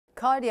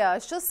Kar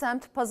yağışı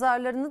semt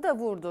pazarlarını da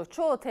vurdu.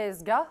 Çoğu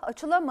tezgah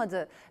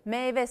açılamadı.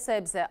 Meyve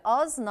sebze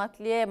az,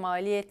 nakliye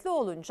maliyetli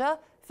olunca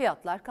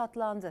fiyatlar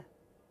katlandı.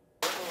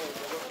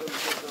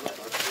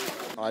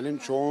 Halin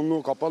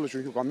çoğunluğu kapalı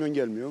çünkü kamyon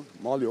gelmiyor,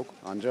 mal yok.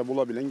 Ancak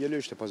bulabilen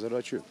geliyor işte, pazarı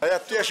açıyor.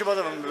 Hayatta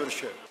yaşamadım ben böyle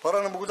şey.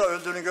 Paranın bu kadar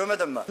öldüğünü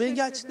görmedim ben. Beni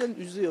gerçekten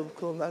üzüyor bu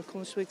konular.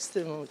 Konuşmak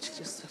istemiyorum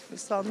açıkçası.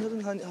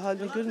 İnsanların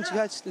halini görünce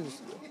gerçekten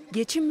üzülüyor.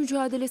 Geçim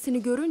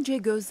mücadelesini görünce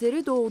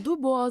gözleri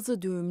doldu,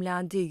 boğazı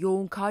düğümlendi.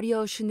 Yoğun kar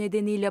yağışı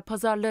nedeniyle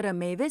pazarlara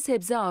meyve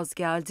sebze az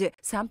geldi.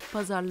 Semt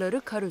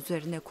pazarları kar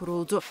üzerine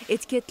kuruldu.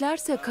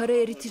 Etiketlerse karı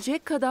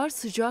eritecek kadar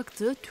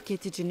sıcaktı,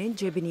 tüketicinin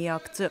cebini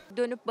yaktı.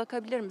 Dönüp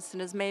bakabilir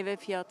misiniz meyve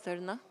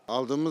fiyatlarına?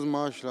 Aldığımız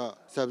maaşla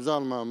sebze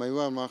almaya,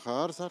 meyve almaya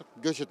kalkarsak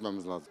göç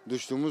etmemiz lazım.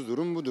 Düştüğümüz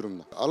durum bu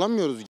durumda.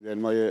 Alamıyoruz.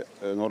 Elmayı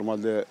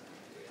normalde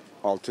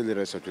 6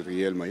 liraya satıyorduk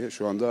elmayı.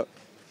 Şu anda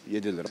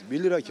 7 lira.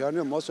 1 lira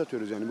kârına mal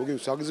satıyoruz yani. Bugün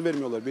sakız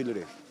vermiyorlar 1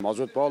 liraya.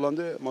 Mazot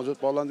bağlandı.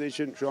 Mazot bağlandığı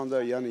için şu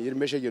anda yani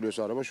 25'e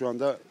geliyorsa araba şu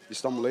anda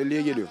İstanbul'a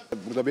 50'ye geliyor.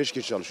 Burada 5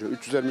 kişi çalışıyor.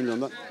 300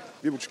 milyondan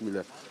 1,5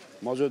 milyar.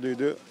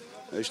 Mazotuydu.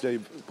 İşte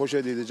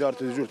poşetiydi,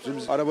 cartıydı, cürtüydü.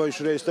 Biz arabayı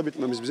şuraya istop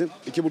etmemiz bizim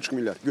 2,5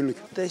 milyar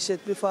günlük.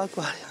 Dehşet bir fark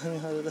var yani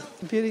arada.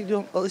 Bir yere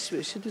gidiyorum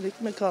alışverişe, dün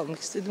ekmek almak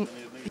istedim.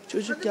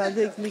 Çocuk geldi,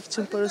 ekmek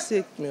için parası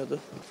yetmiyordu.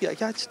 Ya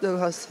gerçekten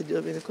rahatsız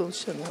ediyor beni,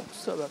 konuşamıyorum,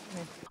 kusura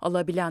bakmayın.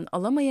 Alabilen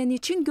alamayan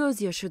için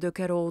gözyaşı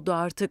döker oldu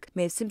artık.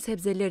 Mevsim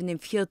sebzelerinin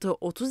fiyatı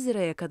 30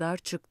 liraya kadar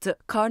çıktı.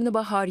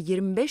 Karnabahar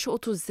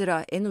 25-30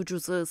 lira, en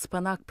ucuzu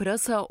ıspanak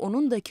pırasa,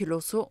 onun da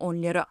kilosu 10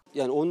 lira.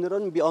 Yani 10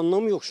 liranın bir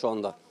anlamı yok şu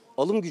anda.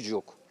 Alım gücü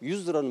yok.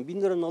 100 liranın,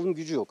 1000 liranın alım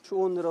gücü yok. Şu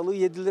 10 liralığı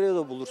 7 liraya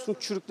da bulursun.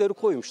 Çürükleri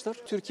koymuşlar.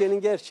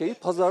 Türkiye'nin gerçeği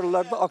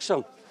pazarlarda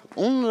akşam.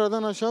 10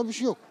 liradan aşağı bir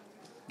şey yok.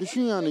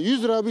 Düşün yani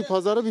 100 lira bir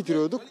pazarı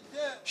bitiriyorduk.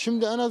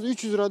 Şimdi en az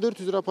 300 lira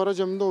 400 lira para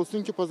cebinde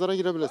olsun ki pazara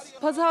girebilesin.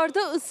 Pazarda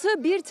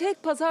ısı bir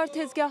tek pazar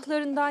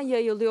tezgahlarından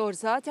yayılıyor.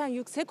 Zaten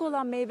yüksek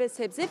olan meyve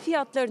sebze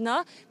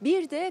fiyatlarına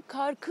bir de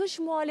kar-kış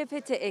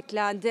muhalefeti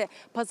eklendi.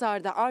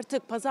 Pazarda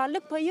artık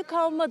pazarlık payı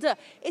kalmadı.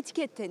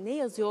 Etikette ne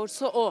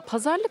yazıyorsa o.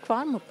 Pazarlık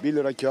var mı? 1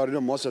 lira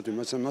kârına mal satıyorum.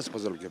 Ben sana nasıl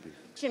pazarlık yapayım?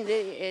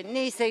 Şimdi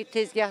neyse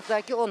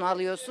tezgahtaki onu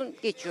alıyorsun,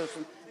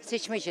 geçiyorsun.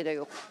 Seçmece de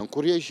yok. Ben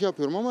kurye işi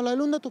yapıyorum ama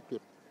laylon da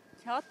topluyorum.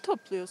 Kağıt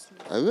topluyorsun.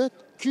 Evet.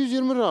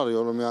 220 lira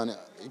alıyorum yani.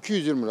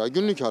 220 lira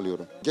günlük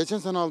alıyorum. Geçen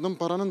sene aldığım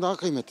paranın daha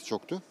kıymeti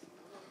çoktu.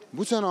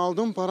 Bu sene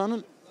aldığım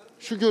paranın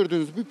şu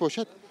gördüğünüz bir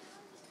poşet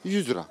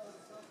 100 lira.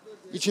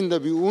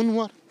 İçinde bir un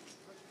var.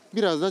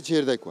 Biraz da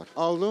çeyrek var.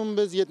 Aldığım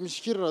bez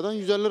 72 liradan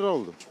 150 lira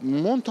oldu.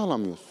 Mont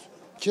alamıyoruz.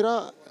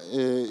 Kira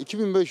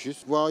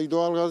 2500. Vay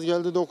doğalgaz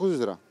geldi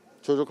 900 lira.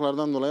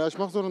 Çocuklardan dolayı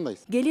açmak zorundayız.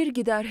 Gelir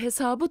gider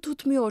hesabı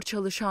tutmuyor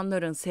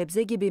çalışanların.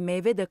 Sebze gibi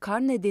meyve de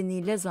kar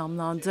nedeniyle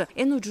zamlandı.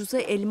 En ucuzu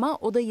elma,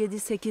 o da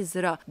 7-8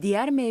 lira.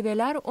 Diğer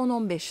meyveler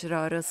 10-15 lira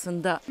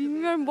arasında.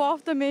 Bilmiyorum bu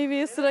hafta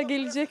meyveye sıra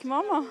gelecek mi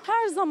ama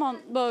her zaman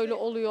böyle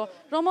oluyor.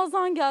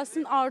 Ramazan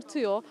gelsin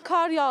artıyor,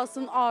 kar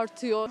yağsın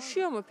artıyor.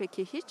 Düşüyor mu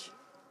peki hiç?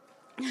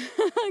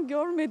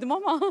 Görmedim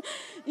ama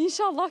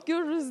inşallah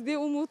görürüz diye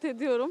umut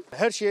ediyorum.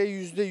 Her şeye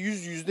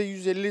 %100,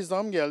 %150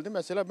 zam geldi.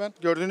 Mesela ben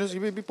gördüğünüz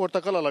gibi bir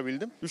portakal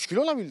alabildim. 3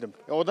 kilo alabildim.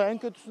 O da en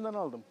kötüsünden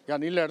aldım.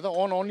 Yani ileride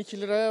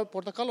 10-12 liraya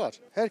portakal var.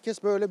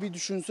 Herkes böyle bir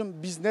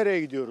düşünsün, biz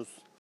nereye gidiyoruz?